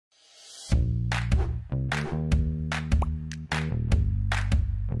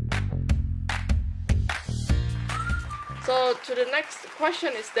So to the next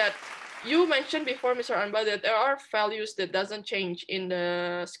question is that you mentioned before, Mr. Anba, that there are values that doesn't change in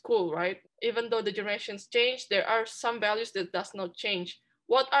the school, right? Even though the generations change, there are some values that does not change.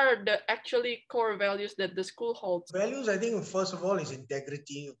 What are the actually core values that the school holds? Values, I think, first of all, is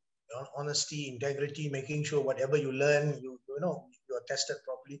integrity, honesty, integrity, making sure whatever you learn, you are tested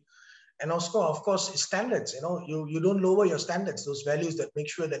properly. And also, of course, standards. You don't lower your standards. Those values that make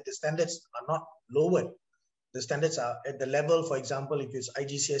sure that the standards are not lowered. The standards are at the level, for example, if it's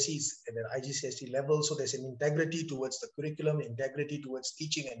IGCSEs at an IGCSE level, so there's an integrity towards the curriculum, integrity towards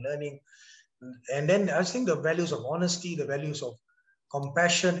teaching and learning. And then I think the values of honesty, the values of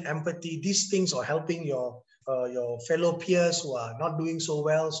compassion, empathy, these things are helping your fellow peers who are not doing so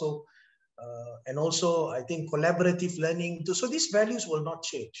well. So, and also I think collaborative learning. So these values will not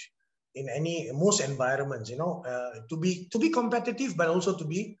change in most environments. To be competitive, but also to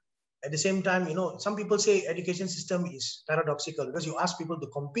be at the same time. Some people say education system is paradoxical because you ask people to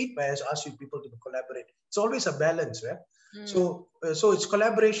compete, but you ask people to collaborate. It's always a balance, right? So it's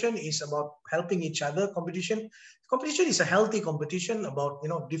collaboration is about helping each other. Competition is a healthy competition about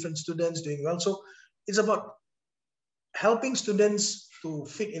different students doing well. So it's about helping students to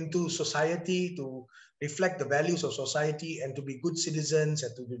fit into society, to reflect the values of society, and to be good citizens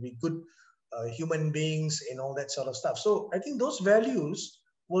and to be good human beings and all that sort of stuff. So I think those values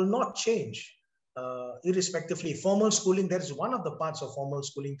will not change irrespectively. Formal schooling, that is one of the parts of formal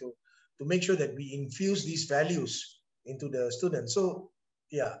schooling to make sure that we infuse these values into the students. So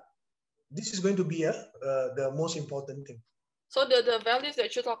yeah, this is going to be the most important thing. So the values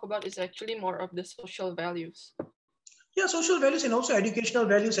that you talk about is actually more of the social values. Yeah, social values and also educational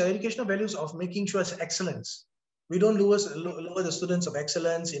values. Educational values of making sure it's excellence. We don't lower the students of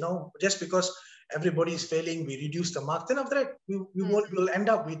excellence. Just because everybody is failing, we reduce the mark. Then after that, we'll end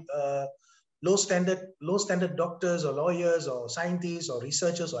up with low standard doctors or lawyers or scientists or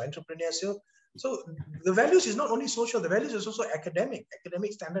researchers or entrepreneurs. So the values is not only social, the values is also academic.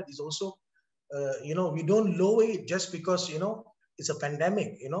 Academic standard is also, we don't lower it just because, it's a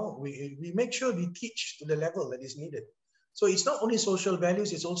pandemic. We make sure we teach to the level that is needed. So it's not only social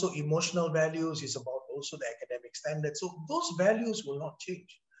values, it's also emotional values. It's about also the academic standards. So those values will not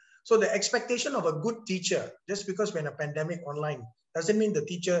change. So the expectation of a good teacher, just because we're in a pandemic online, doesn't mean the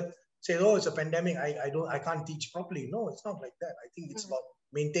teacher says, oh, it's a pandemic, I can't teach properly. No, it's not like that. I think it's about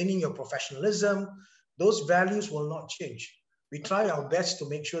maintaining your professionalism. Those values will not change. We try our best to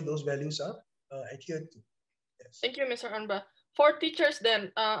make sure those values are adhered to. Yes. Thank you, Mr. Anba. For teachers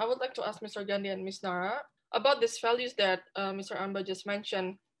then, I would like to ask Mr. Gandhi and Ms. Nara about these values that Mr. Anba just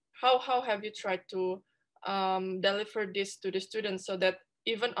mentioned. How have you tried to deliver this to the students so that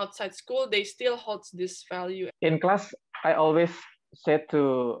even outside school, they still hold this value? In class, I always say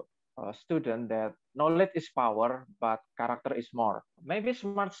to a student that knowledge is power, but character is more. Maybe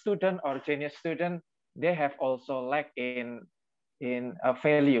smart student or genius student, they have also lack in a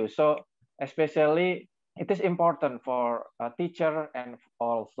value. So especially it is important for a teacher and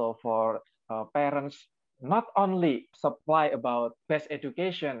also for parents not only supply about best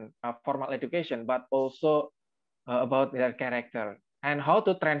education, formal education, but also about their character and how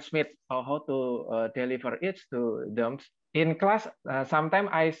to transmit or how to deliver it to them. In class, sometimes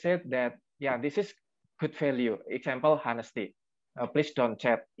I said that, yeah, this is good value. Example, honesty. Please don't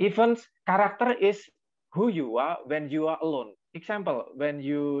chat. Even character is who you are when you are alone. Example, when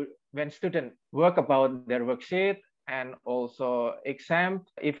students work about their worksheet and also exam,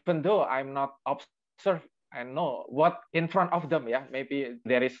 even though I'm not observe and know what in front of them, yeah, maybe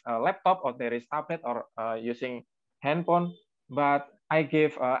there is a laptop or there is tablet or using handphone, but I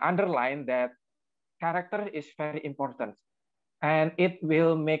give underline that character is very important and it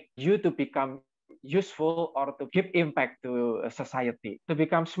will make you to become useful or to give impact to society. To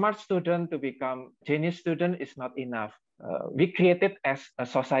become smart student, to become genius student is not enough. We create it as a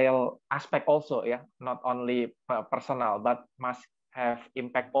social aspect also, yeah, not only personal, but must have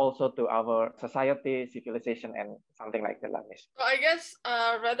impact also to our society, civilization, and something like that. So I guess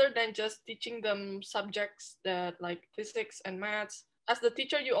rather than just teaching them subjects that like physics and maths, as the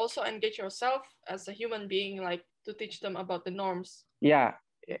teacher, you also engage yourself as a human being, like to teach them about the norms. Yeah.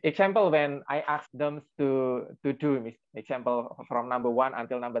 Example, when I ask them to do, example, from number 1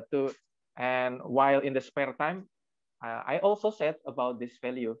 until number 2, and while in the spare time, I also said about this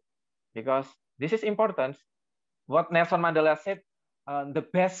value, because this is important. What Nelson Mandela said, the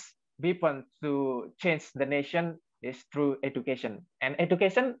best weapon to change the nation is through education. And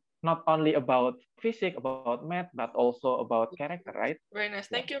education not only about physics, about math, but also about character, right? Very nice.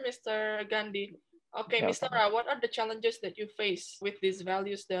 Thank you, Mr. Gandhi. Okay, Ms. Nara, what are the challenges that you face with these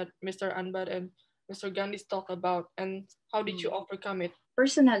values that Mr. Anbar and Mr. Gandhi's talk about, and how did you overcome it?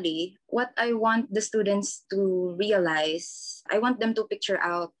 Personally, what I want the students to realize, I want them to picture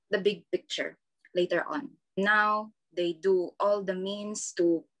out the big picture later on. Now they do all the means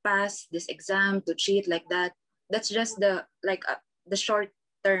to pass this exam, to cheat like that. That's just the short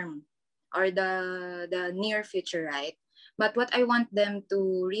term or the near future, right? But what I want them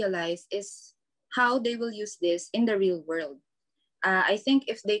to realize is how they will use this in the real world. I think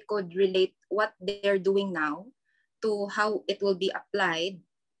if they could relate what they're doing now to how it will be applied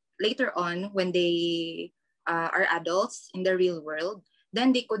later on when they are adults in the real world,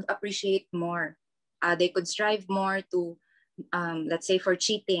 then they could appreciate more. They could strive more to, let's say, for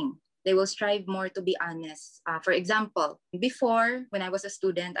cheating. They will strive more to be honest. For example, before, when I was a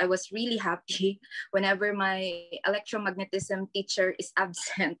student, I was really happy whenever my electromagnetism teacher is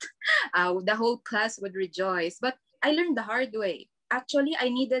absent. The whole class would rejoice. But I learned the hard way. Actually, I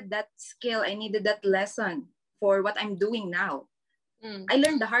needed that skill. I needed that lesson for what I'm doing now. I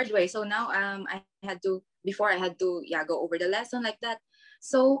learned the hard way. So now I had to, before I had to go over the lesson like that.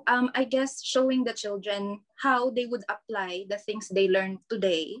 So I guess showing the children how they would apply the things they learned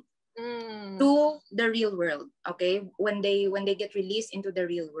today to the real world, okay? When they get released into the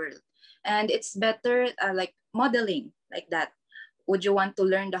real world. And it's better like modeling like that. Would you want to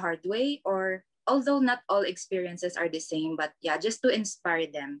learn the hard way? Or although not all experiences are the same, but just to inspire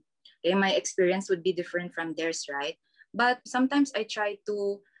them. Okay, my experience would be different from theirs, right? But sometimes I try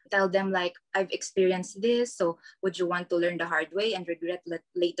to tell them like, I've experienced this, so would you want to learn the hard way and regret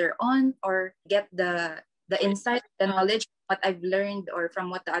later on, or get the insight, the knowledge, what I've learned, or from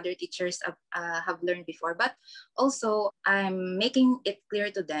what the other teachers have learned before. But also I'm making it clear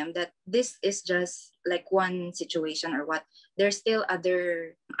to them that this is just like one situation or what. There's still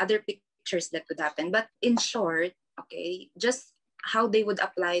other pictures that could happen. But in short, okay, just how they would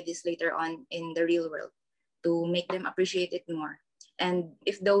apply this later on in the real world to make them appreciate it more. And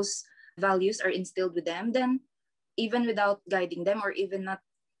if those values are instilled with them, then even without guiding them or even not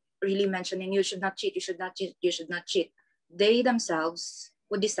really mentioning you should not cheat, you should not cheat, you should not cheat, they themselves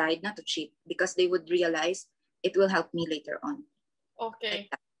would decide not to cheat because they would realize it will help me later on. Okay,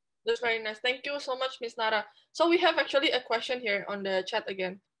 that's very nice. Thank you so much, Miss Nara. So we have actually a question here on the chat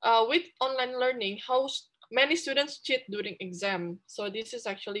again. With online learning, how many students cheat during exam? So this is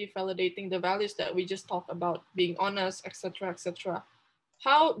actually validating the values that we just talked about, being honest, etc., etc.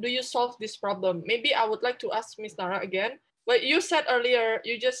 How do you solve this problem? Maybe I would like to ask Miss Nara again. But you said earlier,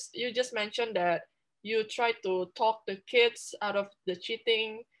 you just mentioned that you try to talk the kids out of the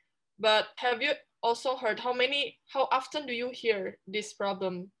cheating. But have you also heard how often do you hear this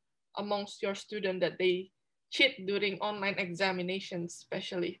problem amongst your students that they cheat during online examinations,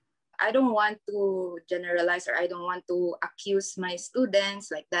 especially? I don't want to generalize or I don't want to accuse my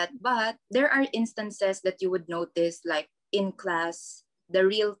students like that, but there are instances that you would notice, like in class, the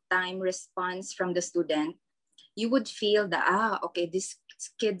real-time response from the student. You would feel that, okay, this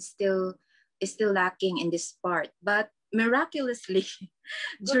kid is still lacking in this part. But miraculously,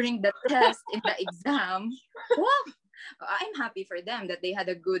 during the test in the exam, wow, I'm happy for them that they had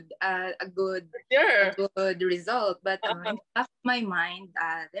a good result. But in the back of my mind,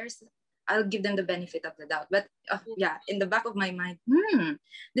 I'll give them the benefit of the doubt. But in the back of my mind,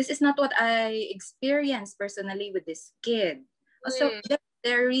 this is not what I experienced personally with this kid. So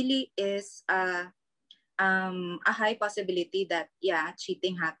there really is a high possibility that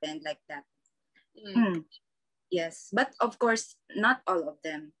cheating happened like that. Yes, but of course not all of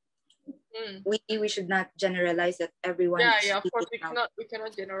them. We should not generalize that everyone. Of course we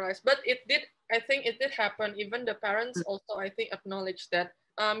cannot generalize, but I think it did happen. Even the parents also, I think, acknowledge that.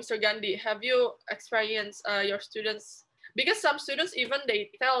 Mr. Gandhi, have you experienced your students, because some students even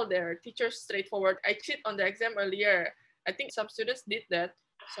they tell their teachers straightforward, I cheat on the exam earlier. I think some students did that.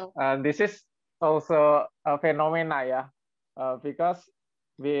 So this is also a phenomena, because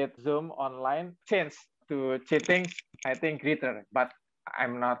with Zoom online change to cheating, I think greater, but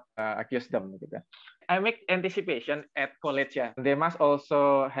I'm not accuse them. I make anticipation at college. They must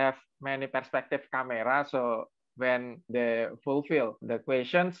also have many perspective camera, so when they fulfill the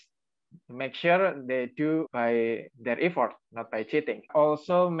questions, make sure they do by their effort, not by cheating.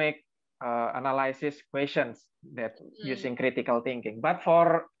 Also make analysis questions that using critical thinking. But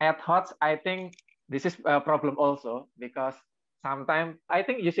for ad hocs, I think this is a problem also, because sometimes I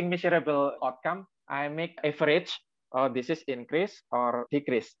think using measurable outcome, I make average, or this is increase or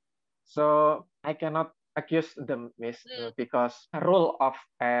decrease. So I cannot accuse them, Miss, because rule of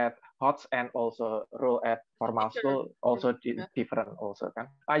at HOTS and also rule at formal school also different also kan.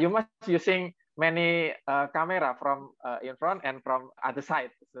 You must using many camera from in front and from other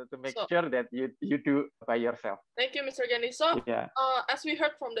side, so to make sure that you do by yourself. Thank you, Mr. Gandi. So, as we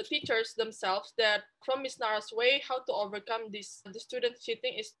heard from the teachers themselves, that from Ms. Nara's way, how to overcome the students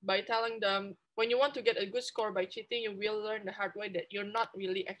cheating is by telling them, when you want to get a good score by cheating, you will learn the hard way that you're not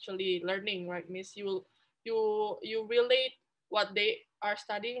really actually learning, right, Miss? You relate what they are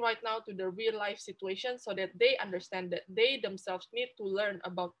studying right now to the real life situation, so that they understand that they themselves need to learn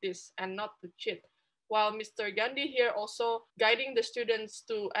about this and not to cheat. While Mr. Gandi here also guiding the students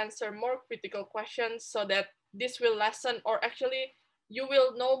to answer more critical questions, so that this will lessen, or actually you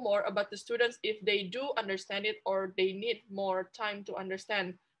will know more about the students if they do understand it or they need more time to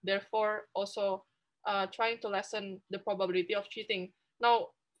understand. Therefore, also trying to lessen the probability of cheating. Now,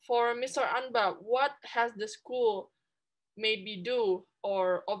 for Mr. Anba, what has the school maybe do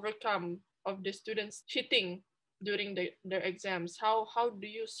or overcome of the students cheating during their exams? How do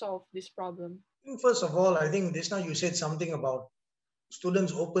you solve this problem? First of all, I think just now you said something about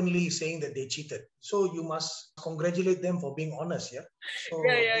students openly saying that they cheated. So you must congratulate them for being honest, yeah? So,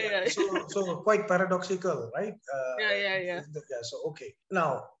 yeah. So quite paradoxical, right? Yeah. So, okay.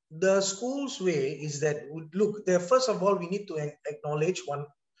 Now, the school's way is that, look, first of all, we need to acknowledge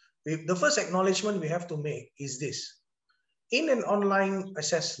the first acknowledgement we have to make is this. In an online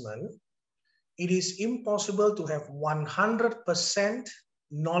assessment, it is impossible to have 100%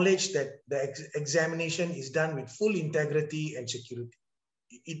 knowledge that the examination is done with full integrity and security.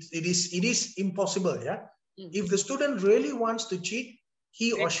 It is impossible, yeah? If the student really wants to cheat,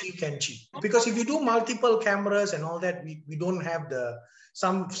 he or she can cheat. Because if you do multiple cameras and all that, we don't have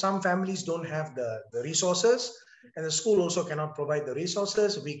some families don't have the resources, and the school also cannot provide the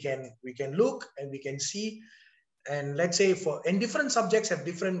resources. We can look and we can see. And let's say and different subjects have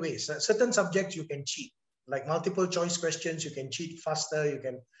different ways. Certain subjects you can cheat, like multiple choice questions, you can cheat faster, you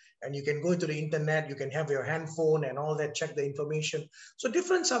can go to the internet, you can have your handphone and all that, check the information. So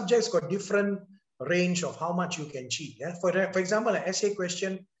different subjects got different range of how much you can cheat. Yeah? For example, an essay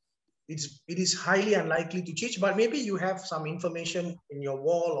question, it is highly unlikely to cheat, but maybe you have some information in your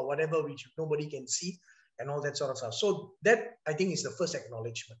wall or whatever which nobody can see and all that sort of stuff. So that, I think, is the first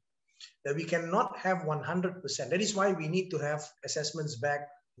acknowledgement, that we cannot have 100%. That is why we need to have assessments back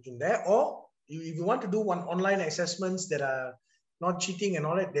in there. Or if you want to do online assessments that are not cheating and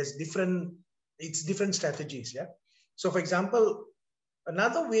all that, there's different strategies. Yeah. So for example,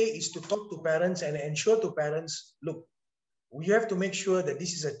 another way is to talk to parents and ensure to parents, look, we have to make sure that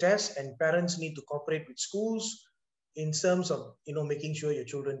this is a test, and parents need to cooperate with schools in terms of, making sure your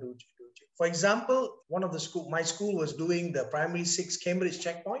children do. For example, my school was doing the primary 6 Cambridge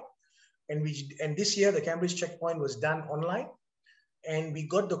checkpoint. And this year, the Cambridge checkpoint was done online. And we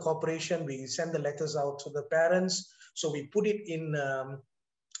got the cooperation. We sent the letters out to the parents. So we put it in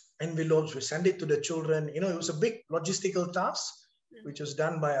envelopes. We send it to the children. It was a big logistical task, which was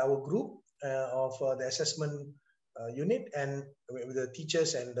done by our group of the assessment unit, and with the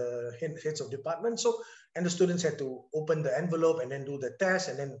teachers and the heads of departments. So, and the students had to open the envelope and then do the test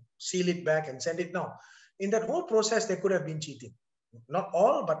and then seal it back and send it. Now, in that whole process, there could have been cheating. Not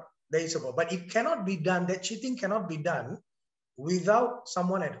all, but there is a problem. But it cannot be done. That cheating cannot be done without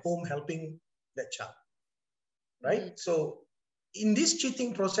someone at home helping that child, right? So in this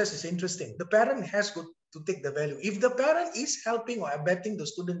cheating process, is interesting. The parent has to take the value. If the parent is helping or abetting the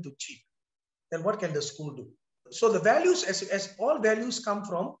student to cheat, then what can the school do? So the values, as all values, come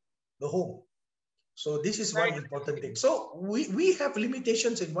from the home. So this is one important thing. So we have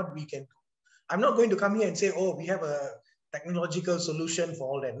limitations in what we can do. I'm not going to come here and say, oh, we have a technological solution for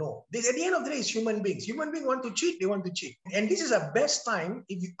all that. No. At the end of the day, it's human beings. Human beings want to cheat, they want to cheat. And this is the best time,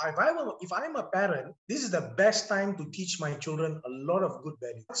 if I'm a parent, this is the best time to teach my children a lot of good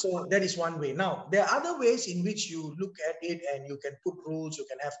values. So that is one way. Now, there are other ways in which you look at it and you can put rules,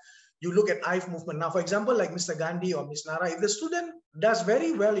 you look at eye movement. Now, for example, like Mr. Gandhi or Ms. Nara, if the student does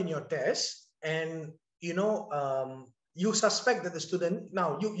very well in your test and, you suspect that the student,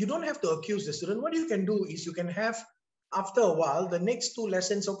 now you don't have to accuse the student. What you can do is you can have, after a while, the next 2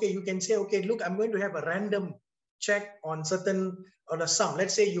 lessons, okay, you can say, okay, look, I'm going to have a random check on a sum.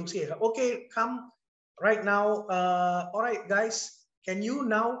 Let's say you say, okay, come right now. All right, guys, can you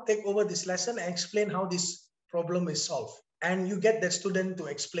now take over this lesson and explain how this problem is solved? And you get that student to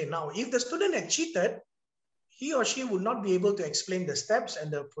explain. Now, if the student had cheated, he or she would not be able to explain the steps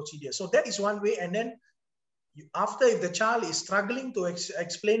and the procedure. So that is one way. And then if the child is struggling to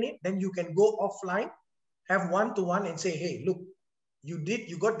explain it, then you can go offline, have one-to-one and say, hey, look,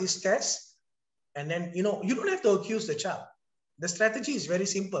 you got this test. And then, you don't have to accuse the child. The strategy is very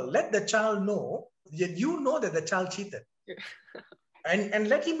simple. Let the child know that you know that the child cheated. and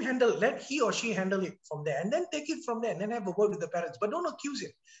let he or she handle it from there, and then take it from there, and then have a word with the parents. But don't accuse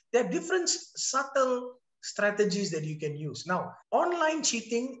it. There are different subtle strategies that you can use. Now, online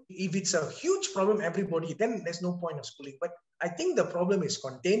cheating, if it's a huge problem, everybody, then there's no point of schooling. But I think the problem is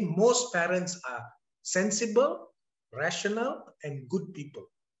contained. Most parents are sensible, rational, and good people,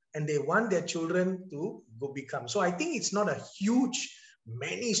 and they want their children to become. So I think it's not a huge,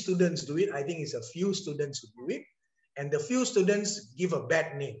 many students do it. I think it's a few students who do it. And the few students give a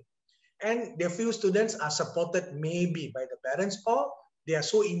bad name. And the few students are supported maybe by the parents, or they are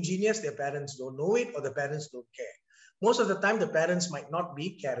so ingenious, their parents don't know it, or the parents don't care. Most of the time, the parents might not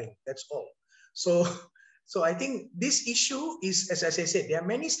be caring. That's all. So I think this issue is, as I said, there are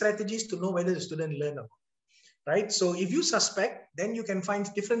many strategies to know whether the student learn or not. Right? So if you suspect, then you can find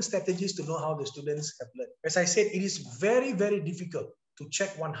different strategies to know how the students have learned. As I said, it is very, very difficult to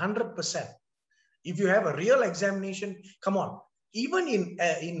check 100%. If you have a real examination, come on, even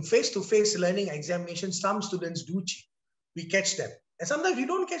in face-to-face learning examinations, some students do cheat. We catch them. And sometimes we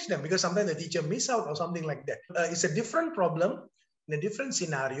don't catch them because sometimes the teacher miss out or something like that. It's a different problem in a different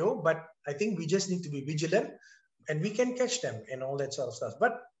scenario, but I think we just need to be vigilant and we can catch them and all that sort of stuff.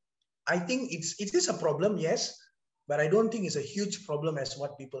 But I think it is a problem, yes, but I don't think it's a huge problem as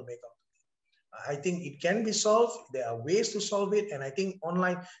what people make out. I think it can be solved. There are ways to solve it. And I think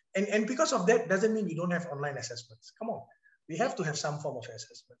online, and because of that, doesn't mean we don't have online assessments. Come on, we have to have some form of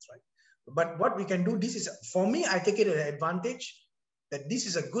assessments, right? But what we can do, this is, for me, I take it as an advantage that this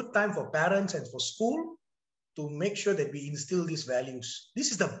is a good time for parents and for school to make sure that we instill these values.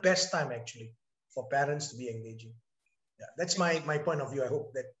 This is the best time actually for parents to be engaging. Yeah, that's my point of view. I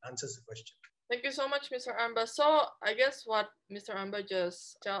hope that answers the question. Thank you so much, Mr. Amba. So I guess what Mr. Amba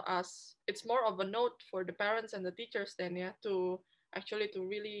just tell us, it's more of a note for the parents and the teachers then, yeah, to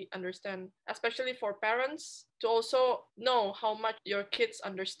really understand, especially for parents, to also know how much your kids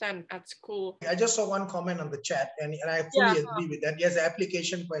understand at school. I just saw one comment on the chat, and I fully agree with that. Yes, the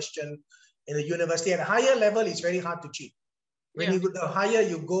application question in the university at a higher level is very hard to cheat. When you go, the higher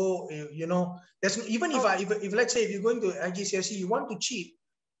you go, you know, there's even if let's say if you're going to IGCSE, you want to cheat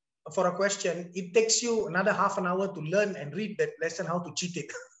for a question, it takes you another half an hour to learn and read that lesson, how to cheat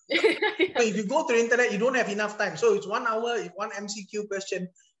it. So if you go to the internet, you don't have enough time. So it's 1 hour, one MCQ question,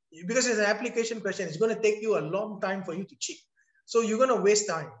 because it's an application question, it's going to take you a long time for you to cheat. So you're going to waste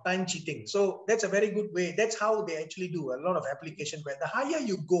time cheating. So that's a very good way. That's how they actually do a lot of application. But the higher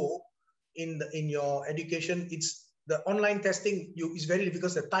you go in your education, it's the online testing is very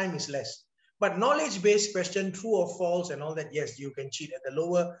because the time is less. But knowledge-based question, true or false and all that, yes, you can cheat at the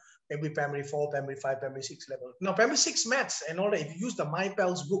lower, maybe primary 4, primary 5, primary 6 level. Now, primary 6 maths and all that, if you use the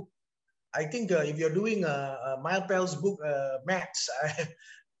MyPals book, I think if you're doing a MyPals book maths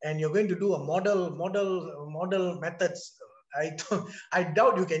and you're going to do a model methods, I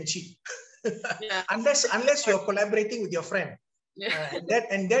doubt you can cheat. Yeah. unless you're collaborating with your friend. Yeah.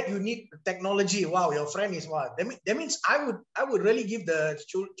 And that you need technology. Wow, your friend is wow. That means I would really give the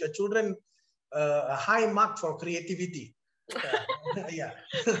children a high mark for creativity. Yeah.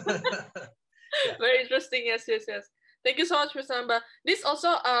 Very interesting. Yes. Thank you so much, Mr. Amba. This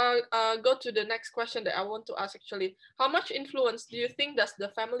also go to the next question that I want to ask actually. How much influence do you think does the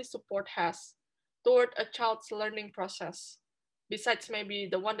family support has toward a child's learning process? Besides maybe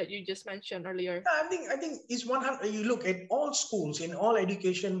the one that you just mentioned earlier. I think it's 100. You look at all schools, in all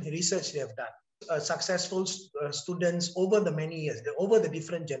education research they have done. Successful students over the many years, over the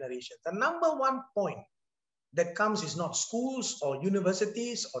different generations. The number one point that comes is not schools or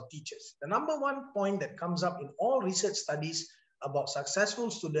universities or teachers. The number one point that comes up in all research studies about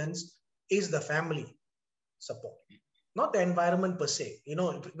successful students is the family support, not the environment per se. You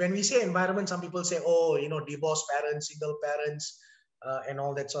know, when we say environment, some people say, oh, you know, divorced parents, single parents, and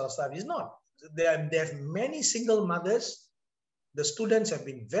all that sort of stuff. It's not. There are many single mothers. The students have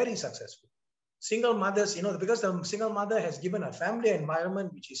been very successful. Single mothers, you know, because the single mother has given a family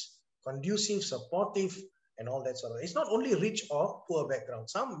environment which is conducive, supportive, and all that sort of. It's not only rich or poor background.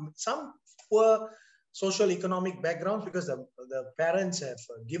 Some poor social economic backgrounds because the parents have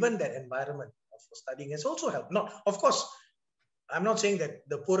given that environment for studying has also helped. Not, of course, I'm not saying that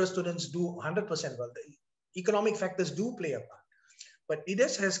the poorer students do 100% well. The economic factors do play a part, but it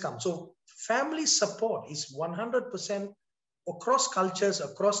has come. So family support is 100% across cultures,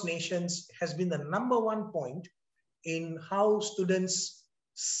 across nations, has been the number one point in how students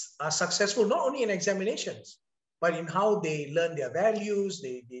are successful, not only in examinations, but in how they learn their values,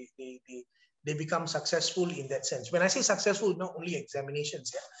 they become successful in that sense. When I say successful, not only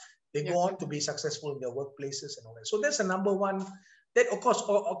examinations, they go on to be successful in their workplaces and all that. So that's the number one That, of course,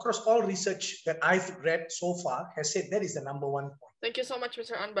 across all research that I've read so far has said that is the number one point. Thank you so much,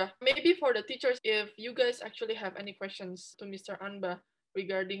 Mr. Anba. Maybe for the teachers, if you guys actually have any questions to Mr. Anba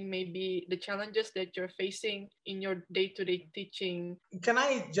regarding maybe the challenges that you're facing in your day-to-day teaching. Can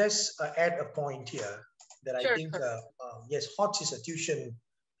I just add a point here that I Sure, think, sure. yes, HOTS is a tuition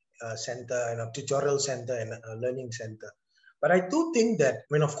center and a tutorial center and a learning center. But I do think that, I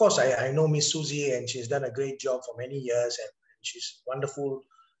mean, of course, I know Miss Susie and she's done a great job for many years and she's wonderful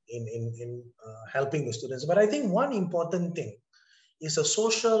in helping the students. But I think one important thing is the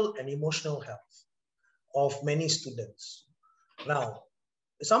social and emotional health of many students. Now,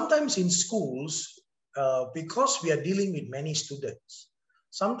 sometimes in schools, because we are dealing with many students,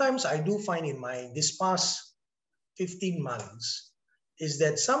 sometimes I do find in this past 15 months is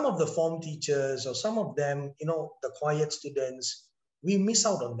that some of the form teachers or some of them, the quiet students, we miss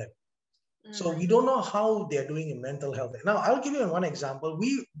out on them. So we don't know how they're doing in mental health. Now, I'll give you one example.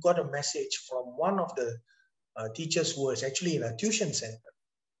 We got a message from one of the teachers who was actually in a tuition center,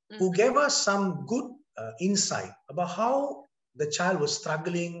 who gave us some good insight about how the child was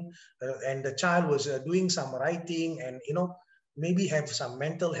struggling and the child was doing some writing and, maybe have some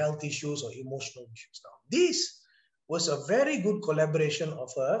mental health issues or emotional issues. Now, this was a very good collaboration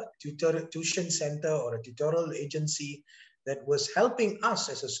of a tuition center or a tutorial agency that was helping us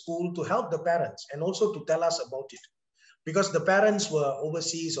as a school to help the parents and also to tell us about it, because the parents were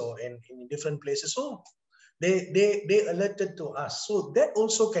overseas or in different places. So they alerted to us. So that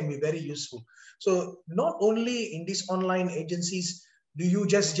also can be very useful. So not only in these online agencies do you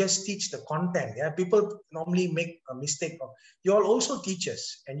just teach the content. Yeah, people normally make a mistake. You are also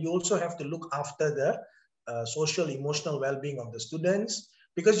teachers, and you also have to look after the social emotional well-being of the students,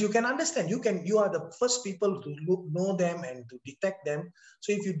 because you can understand, you are the first people to know them and to detect them.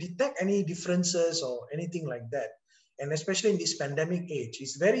 So if you detect any differences or anything like that, and especially in this pandemic age,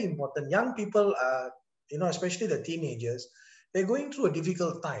 it's very important. Young people are, especially the teenagers, they're going through a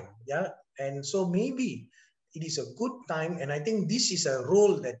difficult time. Yeah. And so maybe it is a good time. And I think this is a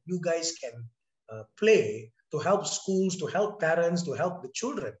role that you guys can play to help schools, to help parents, to help the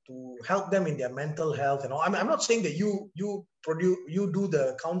children, to help them in their mental health. And all. I'm not saying that you do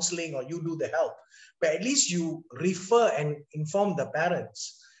the counseling or you do the help, but at least you refer and inform the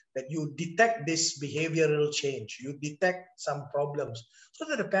parents that you detect this behavioral change, you detect some problems, so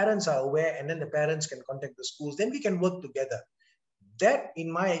that the parents are aware, and then the parents can contact the schools. Then we can work together. That,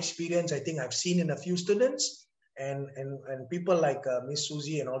 in my experience, I think I've seen in a few students, and people like Miss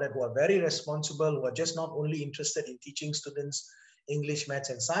Susie and all that, who are very responsible, who are just not only interested in teaching students English, maths,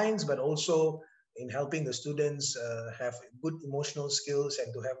 and science, but also in helping the students have good emotional skills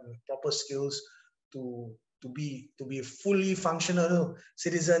and to have proper skills to be fully functional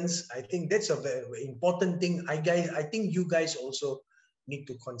citizens. I think that's a very important thing. I think you guys also need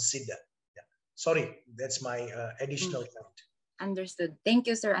to consider. Yeah. Sorry, that's my additional point. Understood. Thank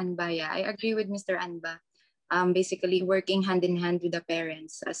you, Sir Anba. Yeah, I agree with Mr. Anba. Basically working hand in hand with the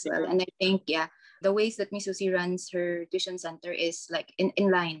parents as well. And I think, the ways that Miss Susie runs her tuition center is like in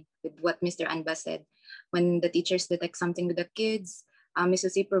line with what Mr. Anba said. When the teachers detect something with the kids, Miss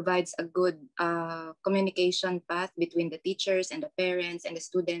Susie provides a good communication path between the teachers and the parents and the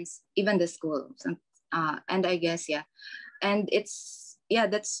students, even the school. And I guess, and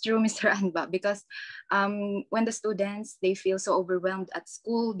that's true, Mr. Anba, because when the students, they feel so overwhelmed at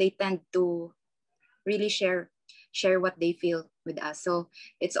school, they tend to really share what they feel with us. So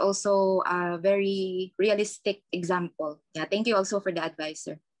it's also a very realistic example. Yeah, thank you also for the advice,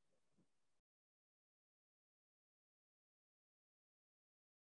 sir.